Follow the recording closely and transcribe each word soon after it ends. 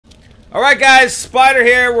Alright guys, Spider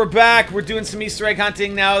here, we're back, we're doing some Easter egg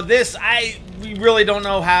hunting. Now this, we really don't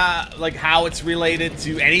know how it's related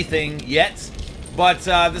to anything yet, but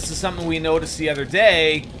this is something we noticed the other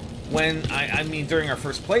day when, I mean during our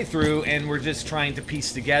first playthrough, and we're just trying to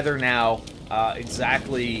piece together now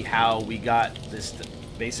exactly how we got this,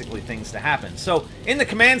 basically things to happen. So, in the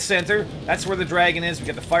command center, that's where the dragon is. We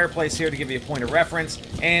got the fireplace here to give you a point of reference,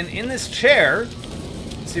 and in this chair,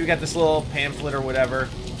 see we got this little pamphlet or whatever.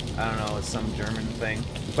 I don't know, it's some German thing.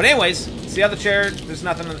 But anyways, see how the chair, there's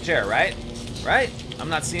nothing on the chair, right? Right? I'm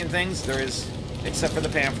not seeing things. There is, except for the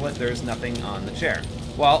pamphlet, there's nothing on the chair.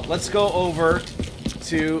 Well, let's go over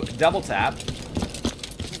to double tap.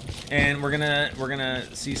 And we're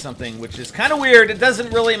gonna see something which is kind of weird. It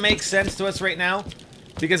doesn't really make sense to us right now,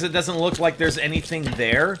 because it doesn't look like there's anything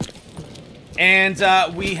there. And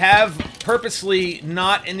we have purposely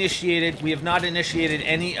not initiated, we have not initiated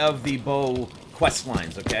any of the bow quest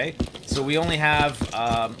lines, okay? So we only have,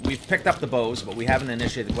 we've picked up the bows, but we haven't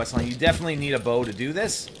initiated the quest line. You definitely need a bow to do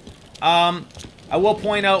this. I will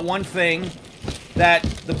point out one thing, that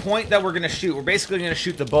the point that we're going to shoot, we're basically going to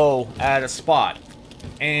shoot the bow at a spot.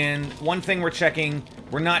 And one thing we're checking,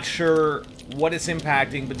 we're not sure what it's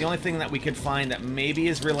impacting, but the only thing that we could find that maybe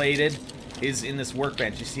is related is in this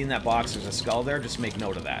workbench. You see in that box, there's a skull there. Just make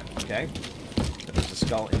note of that, okay? There's a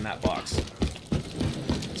skull in that box.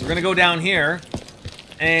 So we're going to go down here,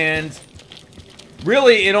 and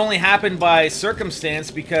really it only happened by circumstance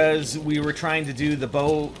because we were trying to do the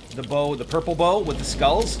purple bow with the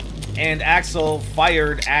skulls, and Axel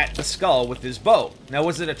fired at the skull with his bow. Now,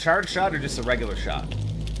 was it a charge shot or just a regular shot?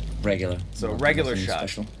 Regular. So, regular shot.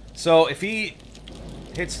 Special. So, if he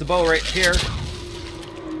hits the bow right here...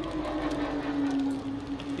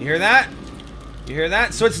 You hear that? You hear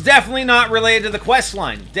that? So, it's definitely not related to the quest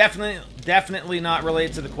line. Definitely not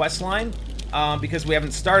related to the quest line, because we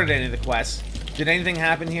haven't started any of the quests. Did anything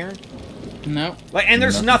happen here? No. Like, and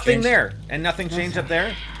there's nothing changed. there, and nothing changed up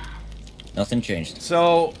there. Nothing changed.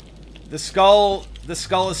 So, the skull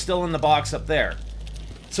is still in the box up there.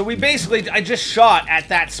 So we basically, I just shot at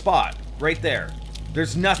that spot right there.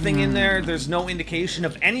 There's nothing in there. There's no indication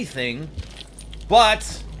of anything.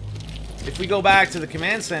 But if we go back to the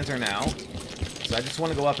command center now, so I just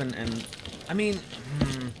want to go up and I mean.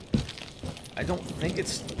 I don't think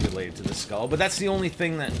it's related to the skull, but that's the only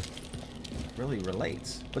thing that really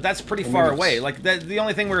relates. But that's pretty far away. Like, the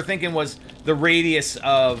only thing we were thinking was the radius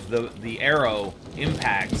of the arrow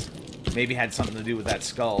impact maybe had something to do with that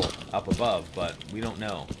skull up above, but we don't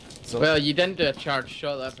know. So, well, you didn't do a charge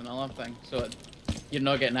shot, that's another thing. So you're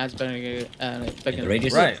not getting as big an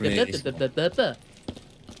radius, right.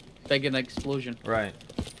 Big an explosion. Right.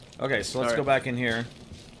 Okay, so let's go back in here,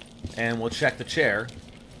 and we'll check the chair.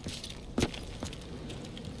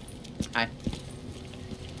 Hi.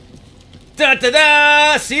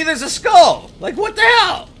 Da-da-da! See, there's a skull! Like, what the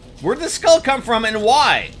hell? Where'd the skull come from, and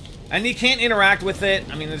why? And you can't interact with it.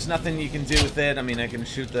 I mean, there's nothing you can do with it. I mean, I can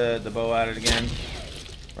shoot the bow at it again.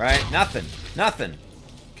 Right? Nothing. Nothing.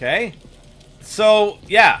 Okay? So,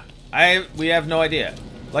 yeah. We have no idea.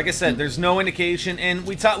 Like I said, there's no indication, and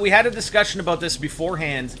we had a discussion about this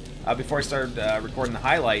beforehand, before I started recording the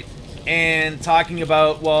highlight, and talking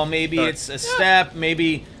about, well, maybe it's a step,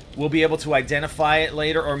 maybe we'll be able to identify it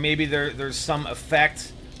later, or maybe there's some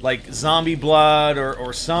effect, like zombie blood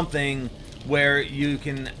or something, where you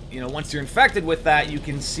can, once you're infected with that, you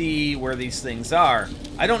can see where these things are.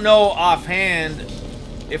 I don't know offhand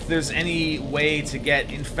if there's any way to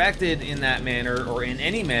get infected in that manner, or in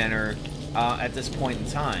any manner, at this point in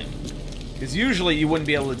time. Because usually you wouldn't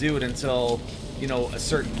be able to do it until, a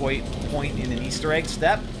certain point in an Easter egg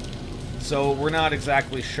step. So we're not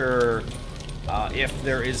exactly sure if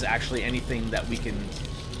there is actually anything that we can,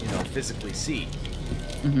 physically see.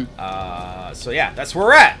 So yeah, that's where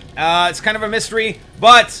we're at. It's kind of a mystery,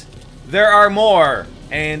 but there are more,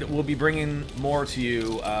 and we'll be bringing more to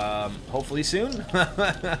you, hopefully soon.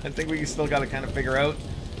 I think we still got to kind of figure out.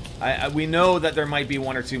 We know that there might be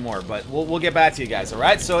one or two more, but we'll get back to you guys. All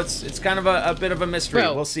right, so it's kind of a bit of a mystery.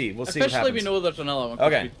 Well, we'll see what happens. Officially, we know there's another one.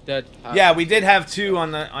 Okay. We did have two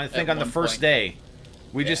on the on the first day.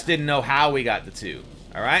 We just didn't know how we got the two.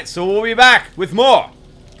 All right, so we'll be back with more.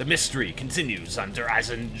 The mystery continues under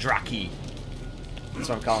Eisendrache. That's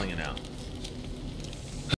what I'm calling it now.